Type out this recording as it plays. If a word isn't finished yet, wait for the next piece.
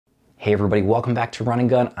Hey everybody, welcome back to Run and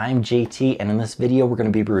Gun. I'm JT, and in this video we're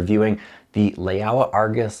going to be reviewing the Laowa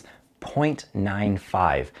Argus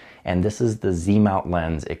 0.95, and this is the Z mount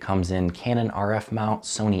lens. It comes in Canon RF mount,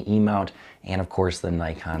 Sony E mount, and of course the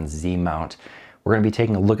Nikon Z mount. We're going to be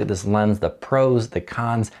taking a look at this lens, the pros, the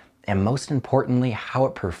cons, and most importantly, how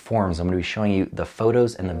it performs. I'm going to be showing you the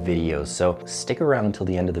photos and the videos, so stick around until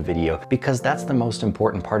the end of the video because that's the most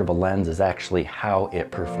important part of a lens, is actually how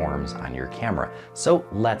it performs on your camera. So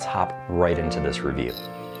let's hop right into this review.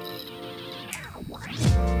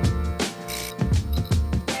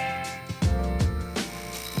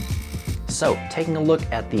 So taking a look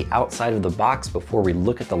at the outside of the box before we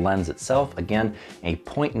look at the lens itself, again, a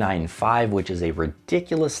 0.95, which is a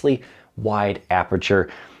ridiculously wide aperture.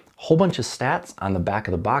 Whole bunch of stats on the back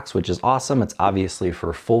of the box, which is awesome. It's obviously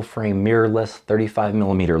for full frame mirrorless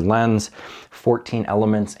 35mm lens, 14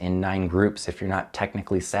 elements in 9 groups. If you're not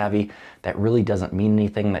technically savvy, that really doesn't mean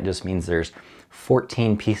anything. That just means there's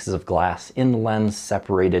 14 pieces of glass in the lens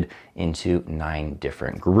separated into 9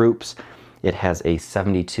 different groups. It has a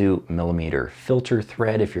 72mm filter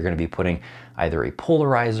thread if you're going to be putting either a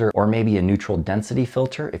polarizer or maybe a neutral density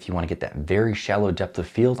filter if you want to get that very shallow depth of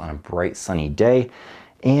field on a bright sunny day.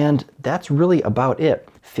 And that's really about it.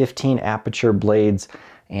 15 aperture blades,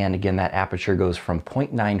 and again, that aperture goes from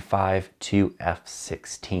 0.95 to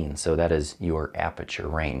f16, so that is your aperture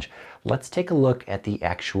range. Let's take a look at the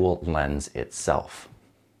actual lens itself.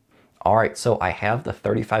 All right, so I have the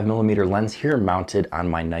 35mm lens here mounted on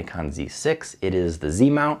my Nikon Z6. It is the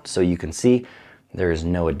Z mount, so you can see there is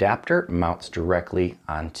no adapter. It mounts directly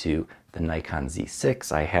onto the Nikon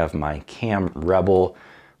Z6. I have my Cam Rebel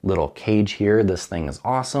little cage here. This thing is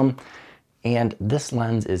awesome. And this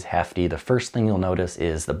lens is hefty. The first thing you'll notice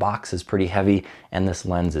is the box is pretty heavy and this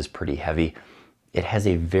lens is pretty heavy. It has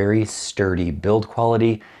a very sturdy build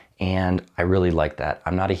quality and I really like that.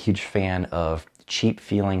 I'm not a huge fan of cheap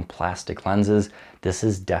feeling plastic lenses. This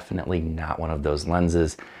is definitely not one of those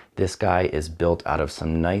lenses. This guy is built out of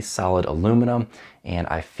some nice solid aluminum and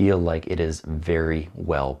I feel like it is very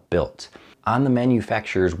well built. On the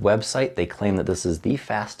manufacturer's website, they claim that this is the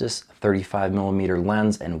fastest 35mm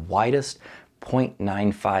lens and widest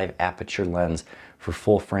 0.95 aperture lens for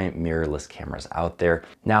full frame mirrorless cameras out there.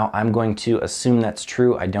 Now, I'm going to assume that's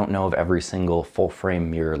true. I don't know of every single full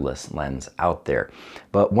frame mirrorless lens out there.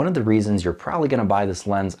 But one of the reasons you're probably gonna buy this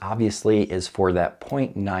lens, obviously, is for that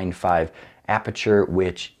 0.95 aperture,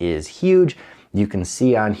 which is huge. You can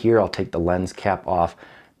see on here, I'll take the lens cap off,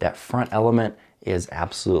 that front element is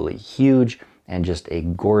absolutely huge and just a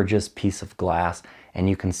gorgeous piece of glass. And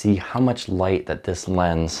you can see how much light that this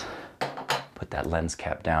lens, put that lens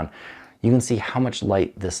cap down, you can see how much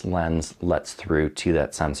light this lens lets through to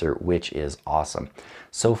that sensor, which is awesome.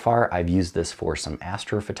 So far, I've used this for some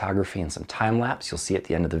astrophotography and some time lapse. You'll see at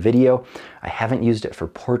the end of the video. I haven't used it for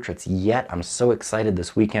portraits yet. I'm so excited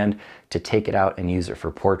this weekend to take it out and use it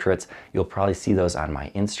for portraits. You'll probably see those on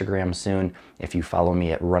my Instagram soon if you follow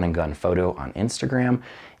me at RunNGun Photo on Instagram.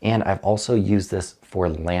 And I've also used this for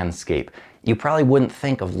landscape. You probably wouldn't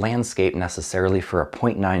think of landscape necessarily for a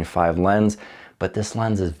 0.95 lens, but this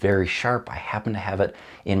lens is very sharp. I happen to have it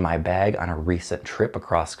in my bag on a recent trip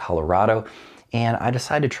across Colorado, and I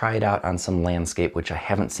decided to try it out on some landscape, which I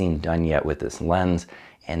haven't seen done yet with this lens,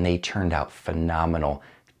 and they turned out phenomenal,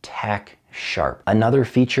 tack sharp. Another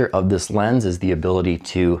feature of this lens is the ability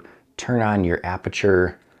to turn on your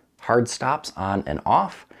aperture hard stops on and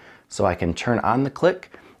off. So I can turn on the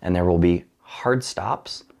click, and there will be hard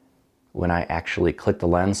stops when I actually click the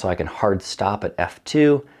lens. So I can hard stop at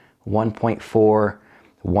f2, 1.4,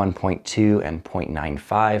 1.2, and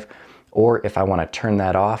 0.95. Or if I want to turn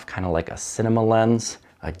that off, kind of like a cinema lens,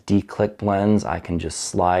 a declicked lens, I can just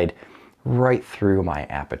slide right through my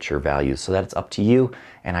aperture values. So that's up to you,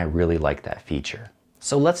 and I really like that feature.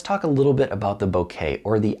 So let's talk a little bit about the bokeh,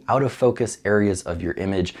 or the out of focus areas of your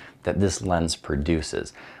image that this lens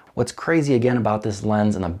produces. What's crazy again about this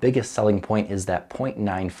lens, and the biggest selling point, is that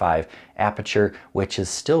 0.95 aperture, which is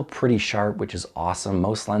still pretty sharp, which is awesome.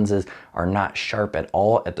 Most lenses are not sharp at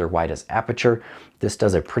all at their widest aperture. This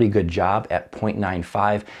does a pretty good job at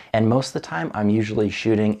 0.95, and most of the time I'm usually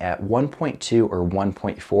shooting at 1.2 or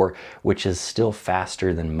 1.4, which is still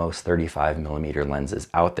faster than most 35mm lenses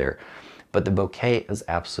out there. But the bokeh is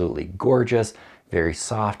absolutely gorgeous, very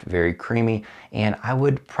soft, very creamy, and I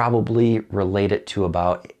would probably relate it to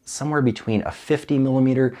about somewhere between a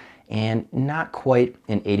 50mm and not quite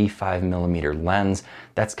an 85mm lens.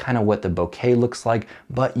 That's kind of what the bokeh looks like,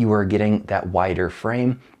 but you are getting that wider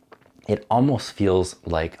frame. It almost feels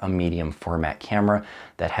like a medium format camera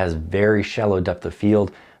that has very shallow depth of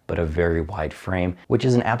field, but a very wide frame, which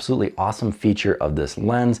is an absolutely awesome feature of this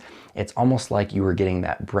lens. It's almost like you were getting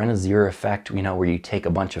that Brenner effect, you know, where you take a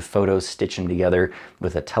bunch of photos, stitch them together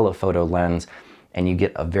with a telephoto lens, and you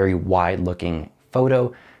get a very wide looking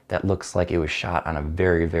photo that looks like it was shot on a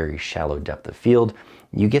very, very shallow depth of field.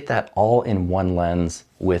 You get that all in one lens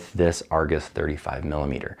with this Argus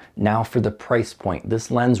 35mm. Now for the price point,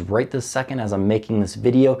 this lens right this second as I'm making this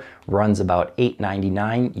video runs about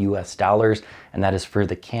 $899 US, and that is for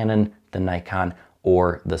the Canon, the Nikon,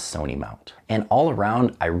 or the Sony mount. And all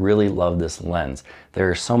around, I really love this lens.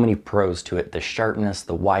 There are so many pros to it: the sharpness,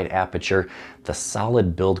 the wide aperture, the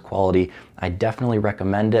solid build quality. I definitely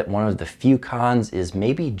recommend it. One of the few cons is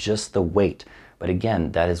maybe just the weight, but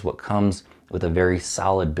again, that is what comes with a very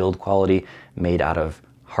solid build quality made out of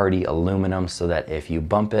hardy aluminum, so that if you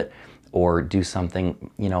bump it or do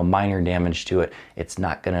something, you know, minor damage to it, it's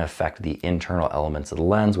not going to affect the internal elements of the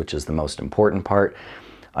lens, which is the most important part.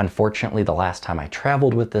 Unfortunately, the last time I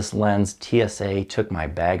traveled with this lens, TSA took my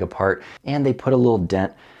bag apart and they put a little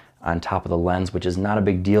dent on top of the lens, which is not a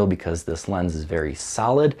big deal because this lens is very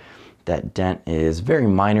solid. That dent is very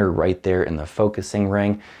minor right there in the focusing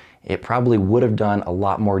ring. It probably would have done a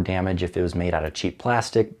lot more damage if it was made out of cheap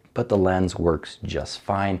plastic, but the lens works just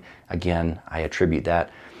fine. Again, I attribute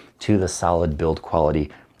that to the solid build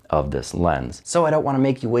quality of this lens. So I don't want to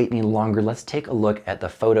make you wait any longer. Let's take a look at the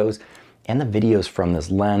photos and the videos from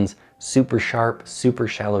this lens. Super sharp, super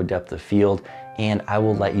shallow depth of field, and I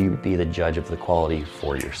will let you be the judge of the quality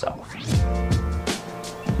for yourself.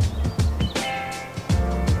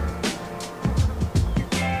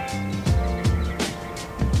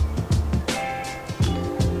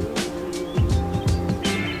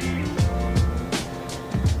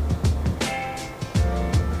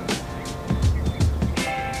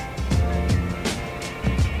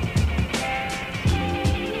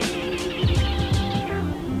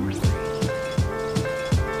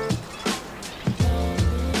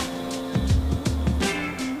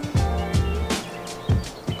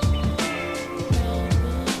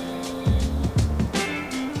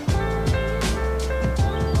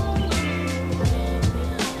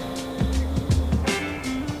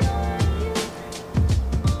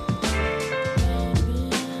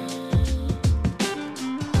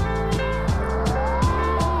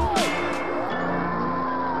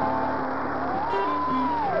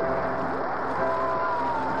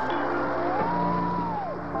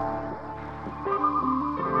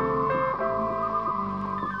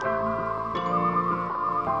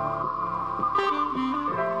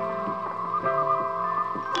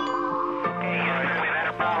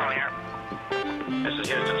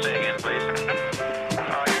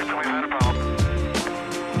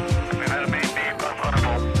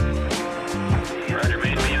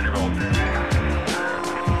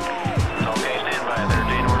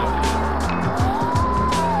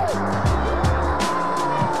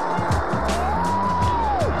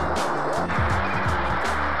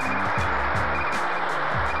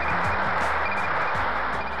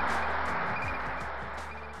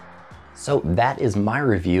 So that is my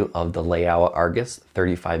review of the Laowa Argus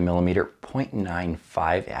 35mm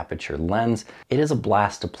 0.95 aperture lens. It is a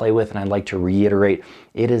blast to play with, and I'd like to reiterate,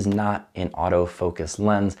 it is not an autofocus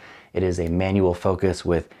lens. It is a manual focus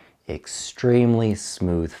with extremely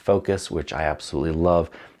smooth focus, which I absolutely love.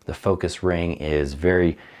 The focus ring is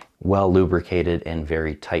very well lubricated and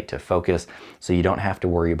very tight to focus, so you don't have to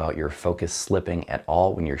worry about your focus slipping at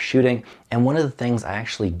all when you're shooting. And one of the things I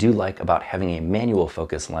actually do like about having a manual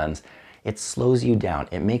focus lens, it slows you down.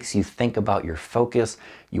 It makes you think about your focus,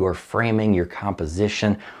 your framing, your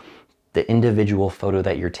composition, the individual photo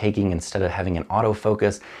that you're taking, instead of having an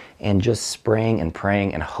autofocus and just spraying and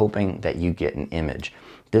praying and hoping that you get an image.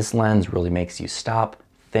 This lens really makes you stop,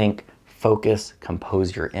 think, focus,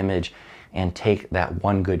 compose your image, and take that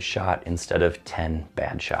one good shot instead of 10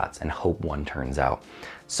 bad shots and hope one turns out.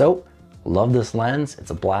 So, love this lens.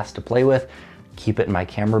 It's a blast to play with. Keep it in my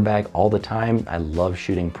camera bag all the time. I love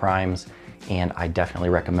shooting primes, and I definitely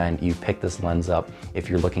recommend you pick this lens up if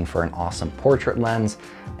you're looking for an awesome portrait lens,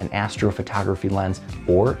 an astrophotography lens,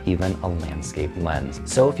 or even a landscape lens.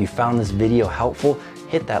 So if you found this video helpful,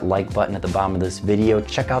 hit that like button at the bottom of this video.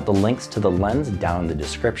 Check out the links to the lens down in the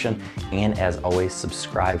description, and as always,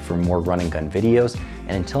 subscribe for more run and gun videos.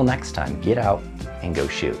 And until next time, get out and go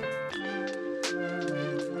shoot.